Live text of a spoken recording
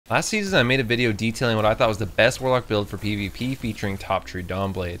Last season, I made a video detailing what I thought was the best Warlock build for PvP featuring Top Tree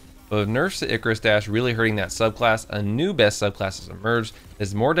Dawnblade. But with nerfs to Icarus Dash really hurting that subclass, a new best subclass has emerged that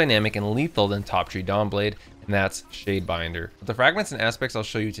is more dynamic and lethal than Top Tree Dawnblade, and that's Shadebinder. With the fragments and aspects I'll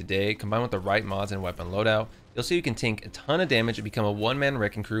show you today, combined with the right mods and weapon loadout, you'll see you can tank a ton of damage and become a one-man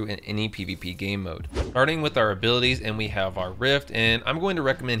wrecking crew in any PvP game mode. Starting with our abilities, and we have our Rift, and I'm going to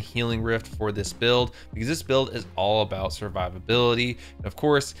recommend Healing Rift for this build because this build is all about survivability. And of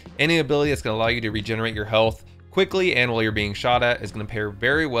course, any ability that's going to allow you to regenerate your health quickly and while you're being shot at is going to pair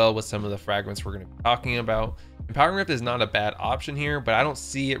very well with some of the fragments we're going to be talking about. Empowering Rift is not a bad option here, but I don't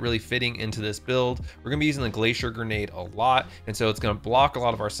see it really fitting into this build. We're going to be using the Glacier grenade a lot, and so it's going to block a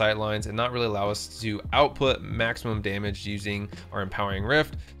lot of our sight lines and not really allow us to output maximum damage using our Empowering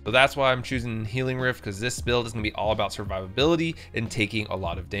Rift. So that's why I'm choosing Healing Rift, because this build is going to be all about survivability and taking a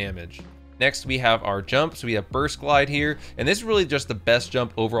lot of damage. Next, we have our jump. So we have Burst Glide here, and this is really just the best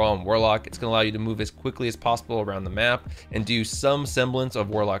jump overall in Warlock. It's going to allow you to move as quickly as possible around the map and do some semblance of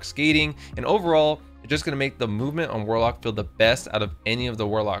Warlock skating. And overall, it's just going to make the movement on Warlock feel the best out of any of the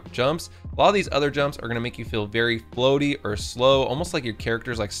Warlock jumps. A lot of these other jumps are going to make you feel very floaty or slow, almost like your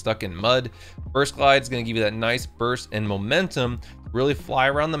character's like stuck in mud. Burst Glide is going to give you that nice burst and momentum to really fly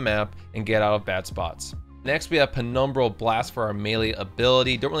around the map and get out of bad spots. Next, we have Penumbral Blast for our melee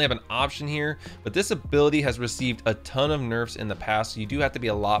ability. Don't really have an option here, but this ability has received a ton of nerfs in the past, so you do have to be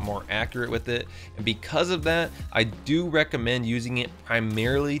a lot more accurate with it. And because of that, I do recommend using it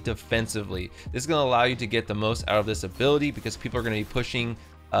primarily defensively. This is going to allow you to get the most out of this ability because people are going to be pushing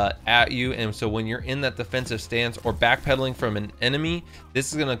at you. And so when you're in that defensive stance or backpedaling from an enemy,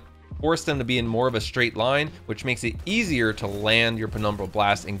 this is going to force them to be in more of a straight line, which makes it easier to land your Penumbral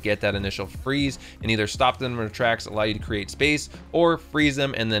Blast and get that initial freeze and either stop them in their tracks, allow you to create space, or freeze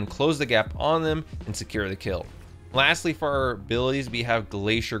them and then close the gap on them and secure the kill. Lastly, for our abilities, we have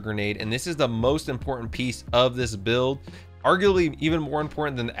Glacier Grenade, and this is the most important piece of this build, arguably even more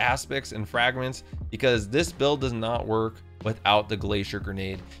important than the aspects and fragments, because this build does not work without the Glacier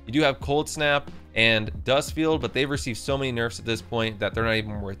Grenade. You do have Cold Snap and Dust Field, but they've received so many nerfs at this point that they're not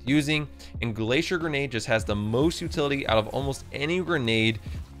even worth using. And Glacier Grenade just has the most utility out of almost any grenade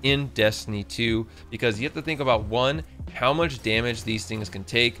in Destiny 2, because you have to think about, one, how much damage these things can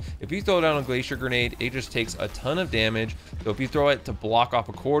take. If you throw down a Glacier Grenade, it just takes a ton of damage. So if you throw it to block off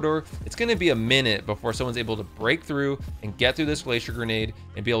a corridor, it's going to be a minute before someone's able to break through and get through this Glacier Grenade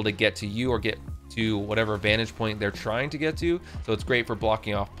and be able to get to you or get to whatever vantage point they're trying to get to. So it's great for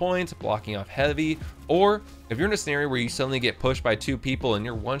blocking off points, blocking off heavy, or if you're in a scenario where you suddenly get pushed by two people and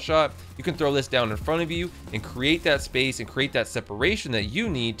you're one shot, you can throw this down in front of you and create that space and create that separation that you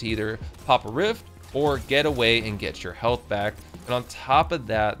need to either pop a rift or get away and get your health back. And on top of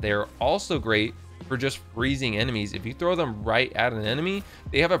that, they're also great for just freezing enemies. If you throw them right at an enemy,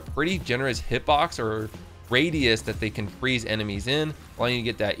 they have a pretty generous hitbox or radius that they can freeze enemies in, allowing you to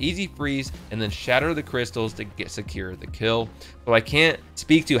get that easy freeze and then shatter the crystals to secure the kill. So I can't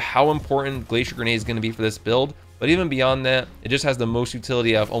speak to how important Glacier Grenade is going to be for this build, but even beyond that, it just has the most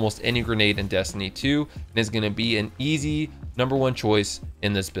utility of almost any grenade in Destiny 2 and is going to be an easy #1 choice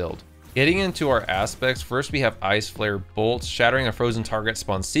in this build. Getting into our aspects, first we have Ice Flare Bolts. Shattering a frozen target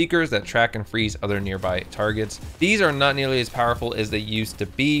spawns Seekers that track and freeze other nearby targets. These are not nearly as powerful as they used to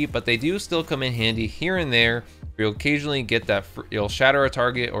be, but they do still come in handy here and there. You'll occasionally get that, you'll shatter a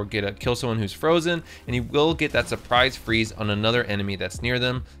target or kill someone who's frozen, and you will get that surprise freeze on another enemy that's near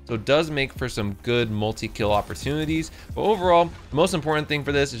them. So it does make for some good multi-kill opportunities. But overall, the most important thing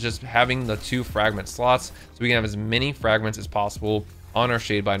for this is just having the 2 fragment slots, so we can have as many fragments as possible on our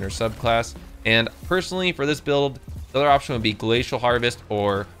Shadebinder subclass. And personally, for this build, the other option would be Glacial Harvest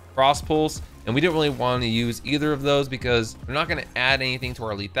or Frost Pulse, and we didn't really want to use either of those because they're not going to add anything to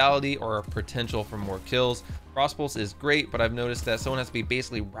our lethality or our potential for more kills. Frost Pulse is great, but I've noticed that someone has to be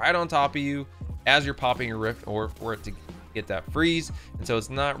basically right on top of you as you're popping your rift or for it to get that freeze, and so it's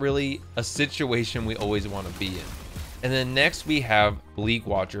not really a situation we always want to be in. And then next we have Bleak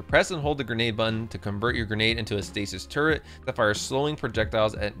Watcher. Press and hold the grenade button to convert your grenade into a stasis turret that fires slowing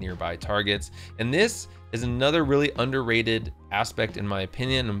projectiles at nearby targets. And this is another really underrated aspect in my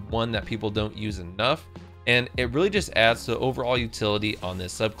opinion, and one that people don't use enough. And it really just adds to overall utility on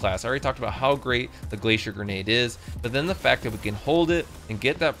this subclass. I already talked about how great the Glacier Grenade is, but then the fact that we can hold it and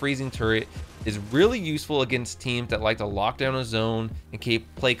get that freezing turret is really useful against teams that like to lock down a zone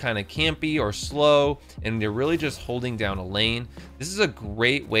and play kind of campy or slow, and they're really just holding down a lane. This is a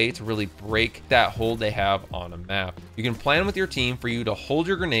great way to really break that hold they have on a map. You can plan with your team for you to hold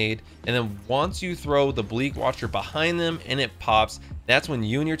your grenade, and then once you throw the Bleak Watcher behind them and it pops, that's when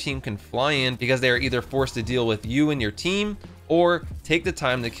you and your team can fly in, because they are either forced to deal with you and your team, or take the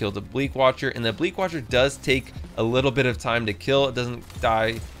time to kill the Bleak Watcher. And the Bleak Watcher does take a little bit of time to kill. It doesn't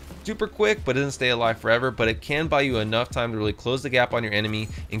die super quick, but it doesn't stay alive forever, but it can buy you enough time to really close the gap on your enemy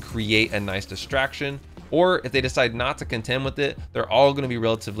and create a nice distraction. Or if they decide not to contend with it, they're all going to be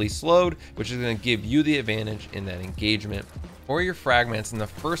relatively slowed, which is going to give you the advantage in that engagement. For your fragments, and the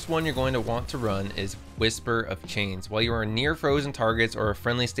first one you're going to want to run is Whisper of Chains. While you are near frozen targets or a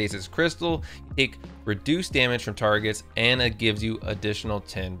friendly stasis crystal, you take reduced damage from targets, and it gives you additional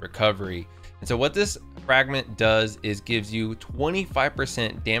 10 recovery. And so what this fragment does is gives you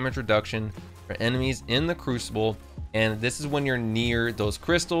 25% damage reduction for enemies in the Crucible, and this is when you're near those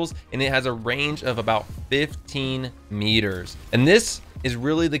crystals, and it has a range of about 15 meters. And this is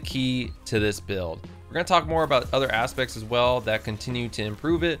really the key to this build. We're going to talk more about other aspects as well that continue to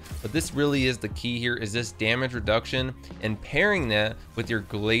improve it, but this really is the key here, is this damage reduction and pairing that with your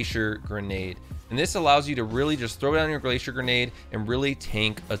Glacier Grenade. And this allows you to really just throw down your Glacier Grenade and really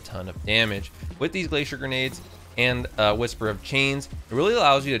tank a ton of damage. With these Glacier Grenades and Whisper of Chains, it really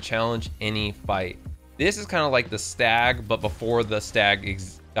allows you to challenge any fight. This is kind of like the Stag, but before the Stag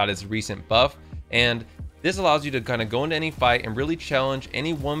got its recent buff. And this allows you to kind of go into any fight and really challenge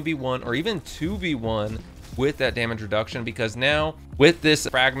any 1v1 or even 2v1 with that damage reduction, because now with this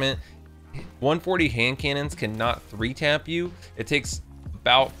fragment, 140 hand cannons cannot 3-tap you. It takes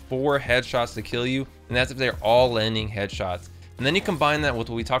about 4 headshots to kill you, and that's if they're all landing headshots. And then you combine that with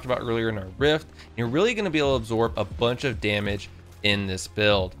what we talked about earlier in our Rift, and you're really going to be able to absorb a bunch of damage in this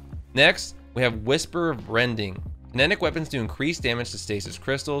build. Next, we have Whisper of Rending. Kinetic weapons do increased damage to stasis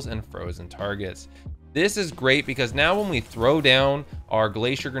crystals and frozen targets. This is great because now when we throw down our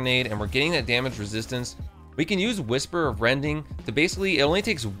Glacier Grenade and we're getting that damage resistance, we can use Whisper of Rending to basically, it only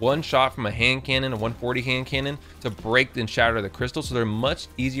takes 1 shot from a hand cannon, a 140 hand cannon, to break and shatter the crystal. So they're much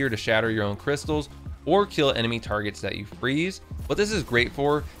easier to shatter your own crystals or kill enemy targets that you freeze. What this is great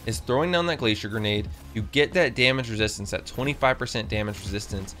for is throwing down that Glacier Grenade. You get that damage resistance, that 25% damage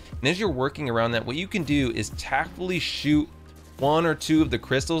resistance. And as you're working around that, what you can do is tactfully shoot 1 or 2 of the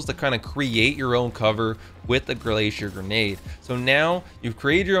crystals to kind of create your own cover with the Glacier Grenade. So now you've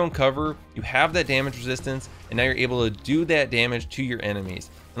created your own cover, you have that damage resistance, and now you're able to do that damage to your enemies.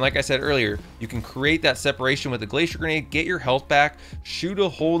 And like I said earlier, you can create that separation with the Glacier Grenade, get your health back, shoot a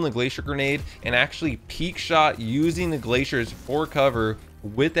hole in the Glacier Grenade, and actually peek shot using the Glaciers for cover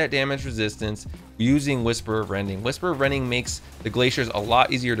with that damage resistance using Whisper of Rending. Whisper of Rending makes the Glaciers a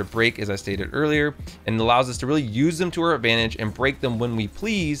lot easier to break, as I stated earlier, and allows us to really use them to our advantage and break them when we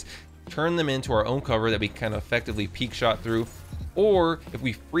please, turn them into our own cover that we kind of effectively peek shot through. Or if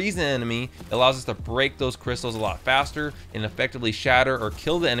we freeze the enemy, it allows us to break those crystals a lot faster and effectively shatter or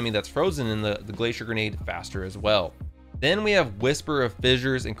kill the enemy that's frozen in the Glacier Grenade faster as well. Then we have Whisper of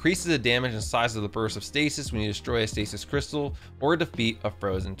Fissures, increases the damage and size of the burst of stasis when you destroy a stasis crystal or defeat a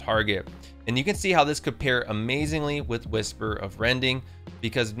frozen target. And you can see how this could pair amazingly with Whisper of Rending,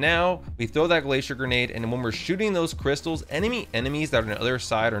 because now we throw that Glacier Grenade, and when we're shooting those crystals, enemies that are on the other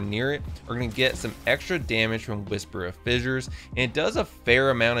side or near it are going to get some extra damage from Whisper of Fissures. And it does a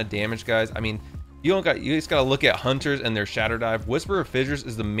fair amount of damage, guys. I mean, you just gotta look at hunters and their shatter dive. Whisper of Fissures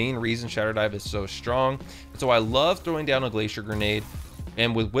is the main reason shatter dive is so strong. And so I love throwing down a Glacier Grenade,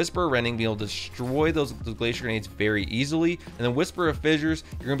 and with Whisper of Rending, being able to destroy those Glacier Grenades very easily. And then Whisper of Fissures,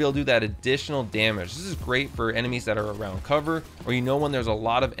 you're gonna be able to do that additional damage. This is great for enemies that are around cover, or you know when there's a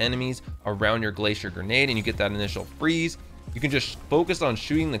lot of enemies around your Glacier Grenade and you get that initial freeze. You can just focus on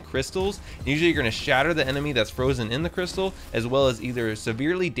shooting the crystals. Usually you're going to shatter the enemy that's frozen in the crystal, as well as either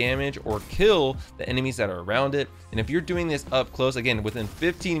severely damage or kill the enemies that are around it. And if you're doing this up close, again, within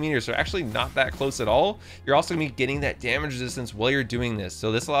 15 meters, so actually not that close at all, you're also going to be getting that damage resistance while you're doing this. So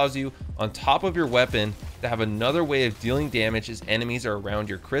this allows you, on top of your weapon, to have another way of dealing damage as enemies are around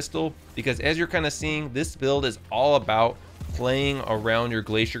your crystal. Because as you're kind of seeing, this build is all about playing around your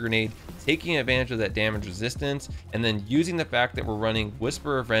Glacier Grenade, taking advantage of that damage resistance, and then using the fact that we're running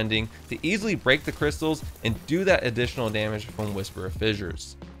Whisper of Rending to easily break the crystals and do that additional damage from Whisper of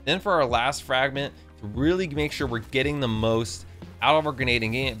Fissures. Then for our last fragment, to really make sure we're getting the most out of our grenade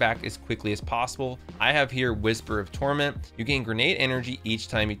and getting it back as quickly as possible, I have here Whisper of Torment. You gain grenade energy each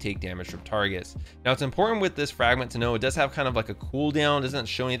time you take damage from targets. Now it's important with this fragment to know it does have kind of like a cooldown, it doesn't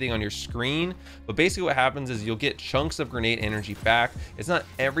show anything on your screen, but basically what happens is you'll get chunks of grenade energy back. It's not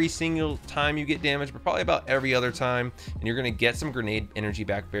every single time you get damage, but probably about every other time, and you're going to get some grenade energy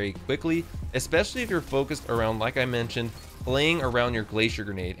back very quickly, especially if you're focused around, like I mentioned, playing around your Glacier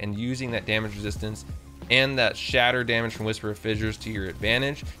Grenade and using that damage resistance and that shatter damage from Whisper of Fissures to your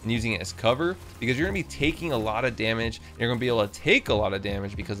advantage and using it as cover, because you're going to be taking a lot of damage and you're going to be able to take a lot of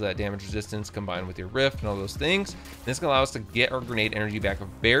damage because of that damage resistance combined with your rift and all those things. And this can allow us to get our grenade energy back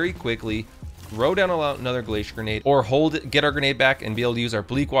very quickly, throw down another Glacier grenade, or hold it, get our grenade back and be able to use our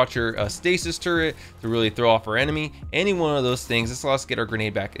Bleak Watcher stasis turret to really throw off our enemy. Any one of those things, this allows us to get our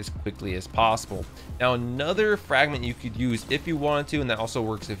grenade back as quickly as possible. Now, another fragment you could use if you wanted to, and that also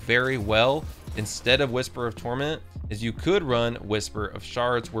works very well instead of Whisper of Torment, is you could run Whisper of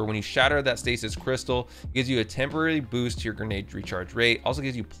Shards, where when you shatter that stasis crystal, it gives you a temporary boost to your grenade recharge rate. Also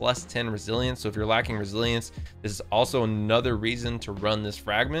gives you plus 10 resilience. So if you're lacking resilience, this is also another reason to run this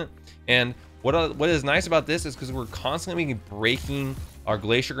fragment. And what is nice about this is because we're constantly breaking our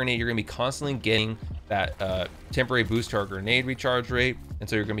Glacier grenade, you're going to be constantly getting that temporary boost to our grenade recharge rate. And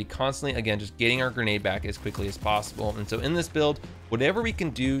so you're going to be constantly, again, just getting our grenade back as quickly as possible. And so in this build, whatever we can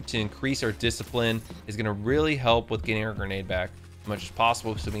do to increase our discipline is going to really help with getting our grenade back as much as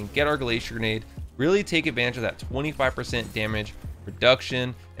possible, so we can get our Glacier grenade, really take advantage of that 25% damage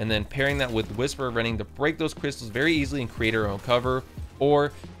reduction, and then pairing that with Whisper of Running to break those crystals very easily and create our own cover,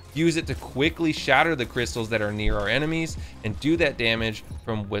 or use it to quickly shatter the crystals that are near our enemies and do that damage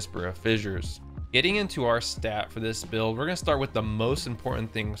from Whisper of Fissures. Getting into our stat for this build, we're going to start with the most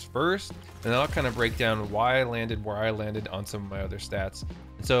important things first, and then I'll kind of break down why I landed where I landed on some of my other stats.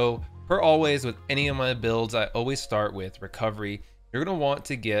 And so, per always with any of my builds, I always start with recovery. You're going to want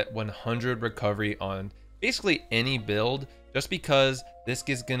to get 100 recovery on basically any build, just because this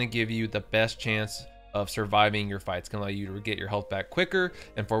is going to give you the best chance of surviving your fights. Can allow you to get your health back quicker.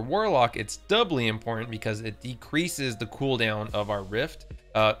 And for Warlock, it's doubly important because it decreases the cooldown of our rift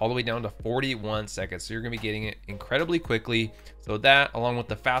all the way down to 41 seconds. So you're gonna be getting it incredibly quickly. So that, along with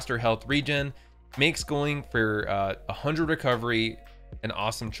the faster health regen, makes going for 100 recovery an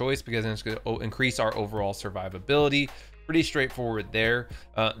awesome choice, because it's gonna increase our overall survivability. Pretty straightforward there.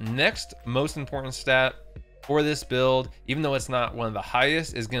 Next most important stat for this build, even though it's not one of the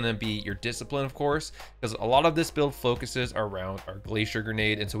highest, is going to be your discipline, of course, because a lot of this build focuses around our Glacier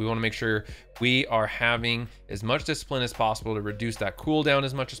grenade, and so we want to make sure we are having as much discipline as possible to reduce that cooldown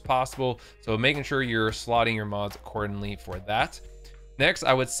as much as possible. So making sure you're slotting your mods accordingly for that. Next,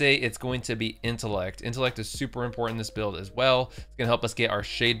 I would say it's going to be Intellect. Intellect is super important in this build as well. It's going to help us get our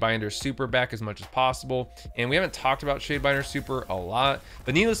shadebinder super back as much as possible. And we haven't talked about shadebinder super a lot,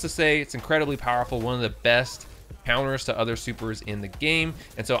 but needless to say, it's incredibly powerful. One of the best counters to other supers in the game.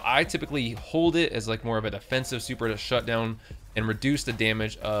 And so I typically hold it as like more of a defensive super to shut down and reduce the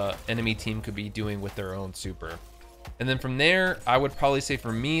damage enemy team could be doing with their own super. And then from there, I would probably say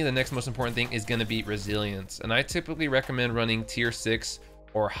for me, the next most important thing is going to be resilience. And I typically recommend running tier 6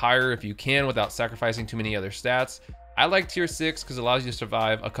 or higher if you can without sacrificing too many other stats. I like tier 6 because it allows you to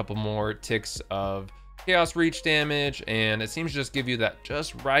survive a couple more ticks of chaos reach damage, and it seems to just give you that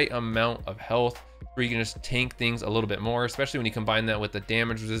just right amount of health where you can just tank things a little bit more, especially when you combine that with the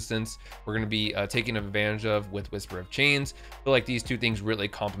damage resistance we're going to be taking advantage of with Whisper of Chains. I feel like these two things really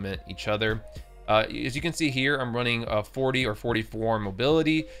complement each other. As you can see here, I'm running 40 or 44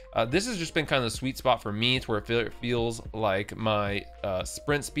 mobility. This has just been kind of the sweet spot for me. It's where it feels like my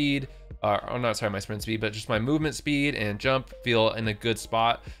sprint speed, or not sorry, my sprint speed, but just my movement speed and jump feel in a good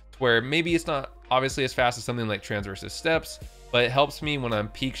spot, to where maybe it's not obviously as fast as something like Transversus Steps, but it helps me when I'm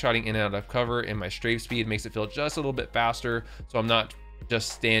peak shotting in and out of cover, and my strafe speed makes it feel just a little bit faster, so I'm not just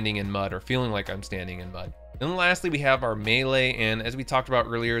standing in mud or feeling like I'm standing in mud. Then lastly, we have our melee, and as we talked about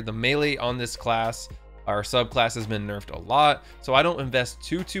earlier, the melee on this class, our subclass, has been nerfed a lot, so I don't invest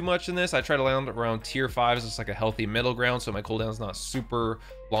too much in this. I try to land around tier 5 as just like a healthy middle ground, so my cooldown is not super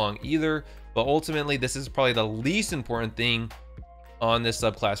long either. But ultimately, this is probably the least important thing on this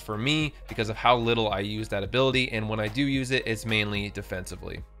subclass for me because of how little I use that ability, and when I do use it, it's mainly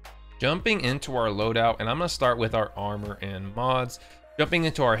defensively. Jumping into our loadout, and I'm going to start with our armor and mods. Jumping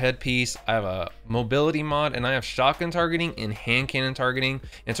into our headpiece, I have a mobility mod, and I have shotgun targeting and hand cannon targeting.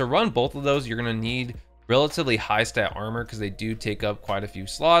 And to run both of those, you're going to need relatively high stat armor because they do take up quite a few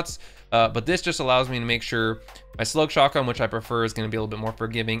slots. But this just allows me to make sure my slug shotgun, which I prefer, is going to be a little bit more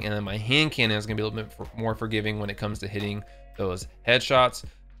forgiving, and then my hand cannon is going to be a little bit more forgiving when it comes to hitting those headshots.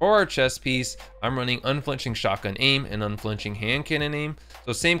 For our chest piece, I'm running unflinching shotgun aim and unflinching hand cannon aim.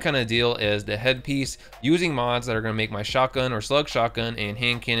 So same kind of deal as the headpiece, using mods that are going to make my shotgun or slug shotgun and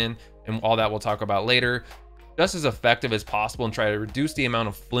hand cannon, and all that we'll talk about later, just as effective as possible, and try to reduce the amount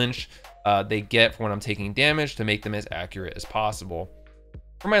of flinch they get for when I'm taking damage to make them as accurate as possible.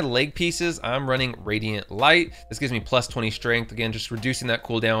 For my leg pieces, I'm running Radiant Light. This gives me plus 20 strength, again, just reducing that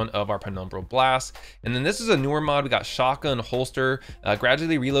cooldown of our Penumbral Blast. And then this is a newer mod. We got Shotgun Holster.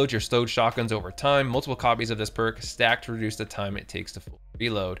 Gradually reload your stowed shotguns over time. Multiple copies of this perk stacked to reduce the time it takes to full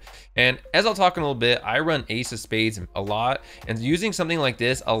reload. And as I'll talk in a little bit, I run Ace of Spades a lot, and using something like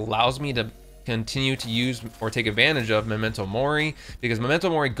this allows me to continue to use or take advantage of Memento Mori, because Memento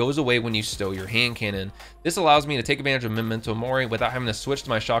Mori goes away when you stow your hand cannon. This allows me to take advantage of Memento Mori without having to switch to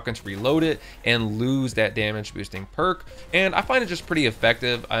my shotgun to reload it and lose that damage boosting perk. And I find it just pretty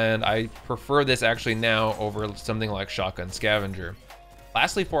effective, and I prefer this actually now over something like Shotgun Scavenger.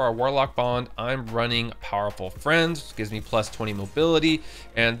 Lastly, for our Warlock Bond, I'm running Powerful Friends, which gives me plus 20 mobility,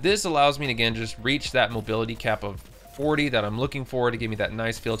 and this allows me to again just reach that mobility cap of 40 that I'm looking for to give me that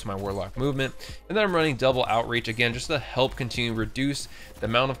nice feel to my Warlock movement. And then I'm running Double Outreach again just to help continue to reduce the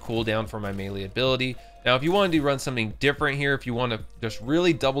amount of cooldown for my melee ability. Now, if you wanted to run something different here, if you want to just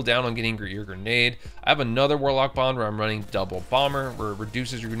really double down on getting your grenade, I have another Warlock Bond where I'm running Double Bomber, where it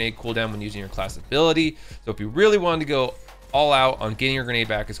reduces your grenade cooldown when using your class ability. So if you really wanted to go all out on getting your grenade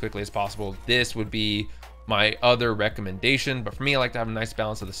back as quickly as possible, this would be my other recommendation. But for me, I like to have a nice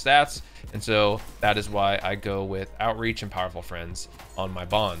balance of the stats, and so that is why I go with Outreach and Powerful Friends on my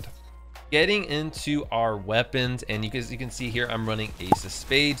Bond. Getting into our weapons, and you can see here I'm running Ace of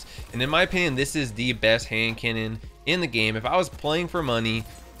Spades, and in my opinion this is the best hand cannon in the game. If I was playing for money,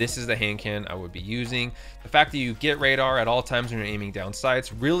 this is the hand cannon I would be using. The fact that you get radar at all times when you're aiming down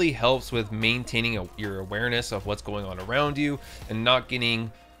sights really helps with maintaining your awareness of what's going on around you and not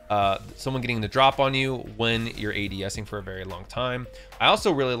getting someone getting the drop on you when you're ADSing for a very long time. I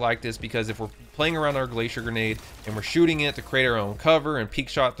also really like this because if we're playing around our Glacier grenade and we're shooting it to create our own cover and peek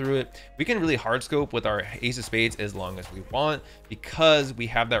shot through it, we can really hard scope with our Ace of Spades as long as we want, because we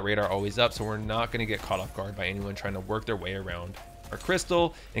have that radar always up, so we're not going to get caught off guard by anyone trying to work their way around our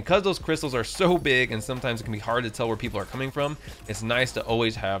crystal. And because those crystals are so big and sometimes it can be hard to tell where people are coming from, it's nice to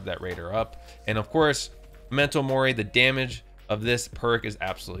always have that radar up. And of course, Memento Mori, the damage of this perk is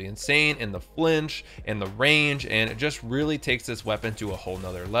absolutely insane, and the flinch and the range, and it just really takes this weapon to a whole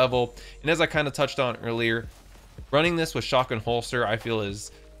nother level. And as I kind of touched on earlier, running this with Shotgun Holster I feel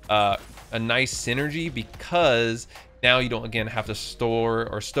is a nice synergy, because now you don't again have to store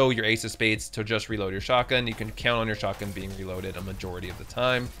or stow your Ace of Spades to just reload your shotgun. You can count on your shotgun being reloaded a majority of the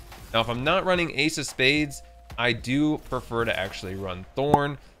time. Now if I'm not running Ace of Spades, I do prefer to actually run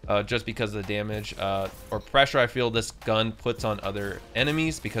Thorn, just because of the damage or pressure I feel this gun puts on other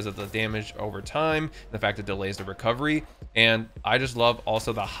enemies because of the damage over time, and the fact it delays the recovery. And I just love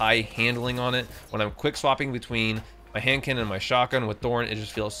also the high handling on it. When I'm quick swapping between my hand cannon and my shotgun with Thorn, it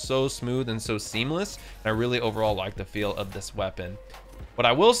just feels so smooth and so seamless, and I really overall like the feel of this weapon. What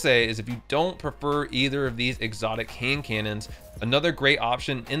I will say is if you don't prefer either of these exotic hand cannons, another great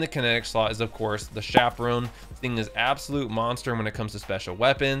option in the kinetic slot is of course the Chaperone. This thing is absolute monster when it comes to special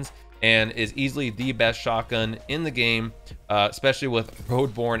weapons, and is easily the best shotgun in the game, especially with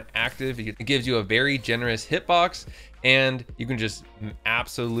Roadborne active. It gives you a very generous hitbox, and you can just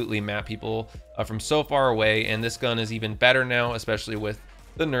absolutely map people from so far away. And this gun is even better now, especially with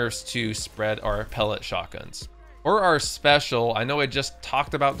the nerfs to spread our pellet shotguns. For our special, I know I just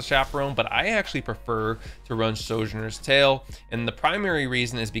talked about the Chaperone, but I actually prefer to run Sojourner's Tale, and the primary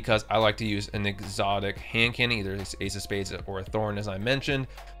reason is because I like to use an exotic hand cannon, either Ace of Spades or a Thorn, as I mentioned.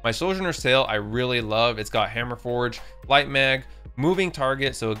 My Sojourner's Tale I really love. It's got Hammer Forge, Light Mag, moving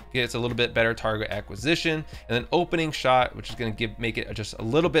target, so it gets a little bit better target acquisition, and then opening shot, which is going to make it just a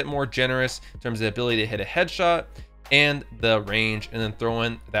little bit more generous in terms of the ability to hit a headshot, and the range, and then throw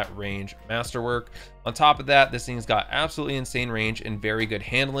in that range masterwork. On top of that, this thing's got absolutely insane range and very good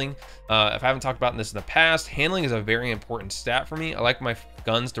handling. If I haven't talked about this in the past, handling is a very important stat for me. I like my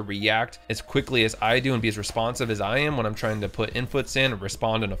guns to react as quickly as I do and be as responsive as I am when I'm trying to put inputs in and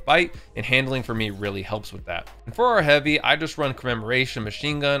respond in a fight, and handling for me really helps with that. And for our heavy, I just run Commemoration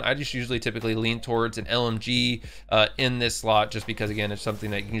machine gun. I just usually typically lean towards an LMG in this slot, just because again it's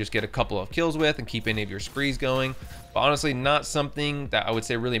something that you can just get a couple of kills with and keep any of your sprees going. But honestly, not something that I would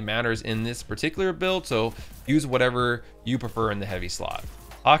say really matters in this particular build, so use whatever you prefer in the heavy slot.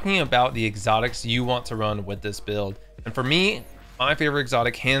 Talking about the exotics you want to run with this build, and for me, my favorite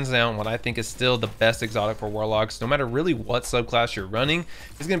exotic, hands down, what I think is still the best exotic for Warlocks, no matter really what subclass you're running,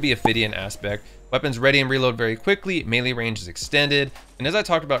 is going to be Apathettic aspect. Weapons ready and reload very quickly, melee range is extended, and as I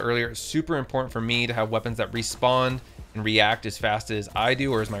talked about earlier, it's super important for me to have weapons that respawn and react as fast as I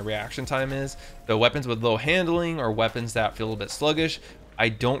do, or as my reaction time is. The weapons with low handling or weapons that feel a bit sluggish, I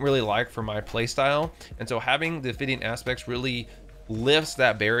don't really like for my playstyle, and so having the Apathettic aspects really lifts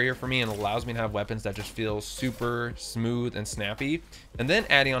that barrier for me and allows me to have weapons that just feel super smooth and snappy. And then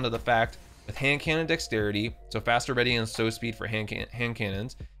adding on to the fact with hand cannon dexterity, so faster ready and slow speed for hand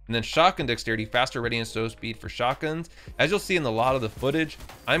cannons, and then shotgun dexterity, faster ready and slow speed for shotguns. As you'll see in a lot of the footage,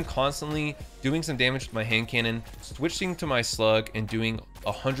 I'm constantly doing some damage with my hand cannon, switching to my slug and doing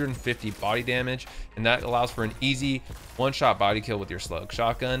 150 body damage, and that allows for an easy one-shot body kill with your slug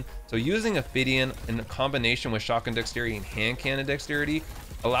shotgun. So using Apathettic in combination with shotgun dexterity and hand cannon dexterity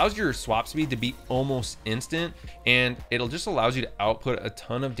allows your swap speed to be almost instant, and it'll just allows you to output a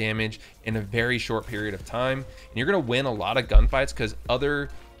ton of damage in a very short period of time. And you're going to win a lot of gunfights because other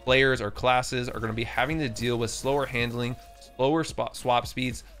players or classes are going to be having to deal with slower handling, slower swap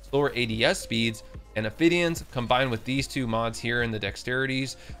speeds, slower ADS speeds, and Apathettic combined with these two mods here in the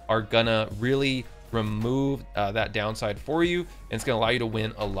dexterities are gonna really remove that downside for you, and it's gonna allow you to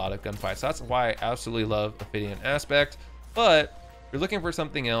win a lot of gunfights. So that's why I absolutely love Apathettic aspect. But if you're looking for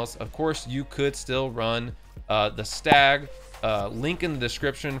something else, of course you could still run the stag. Link in the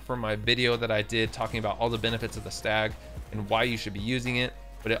description for my video that I did talking about all the benefits of the stag and why you should be using it.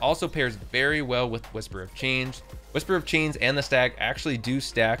 But it also pairs very well with Whisper of Chains. Whisper of Chains and the stag actually do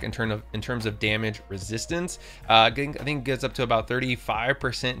stack in terms of damage resistance. I think it gets up to about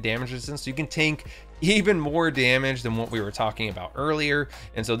 35% damage resistance, so you can tank even more damage than what we were talking about earlier.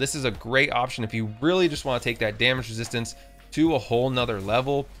 And so this is a great option if you really just want to take that damage resistance to a whole nother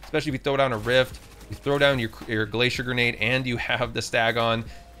level, especially if you throw down a rift, you throw down your glacier grenade, and you have the stag on.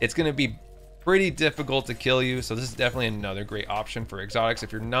 It's going to be pretty difficult to kill you, so this is definitely another great option for exotics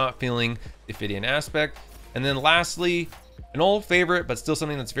if you're not feeling the Apathettic aspect. And then lastly, an old favorite but still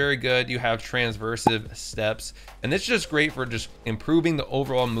something that's very good, you have transversive steps, and this is just great for just improving the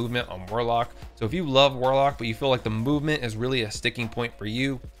overall movement on Warlock. So if you love Warlock but you feel like the movement is really a sticking point for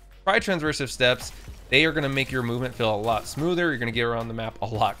you, try transversive steps. They are going to make your movement feel a lot smoother. You're going to get around the map a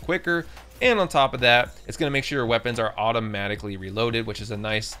lot quicker, and on top of that, it's going to make sure your weapons are automatically reloaded, which is a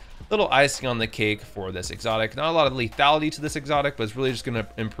nice little icing on the cake for this exotic. Not a lot of lethality to this exotic, but it's really just going to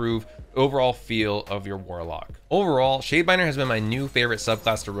improve overall feel of your Warlock. Overall, shadebinder has been my new favorite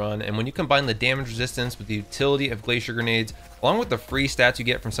subclass to run, and when you combine the damage resistance with the utility of glacier grenades along with the free stats you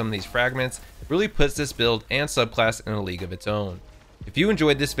get from some of these fragments, it really puts this build and subclass in a league of its own. If you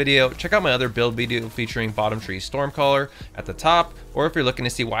enjoyed this video, check out my other build video featuring Bottom Tree Stormcaller at the top, or if you're looking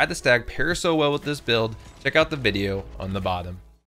to see why the stag pairs so well with this build, check out the video on the bottom.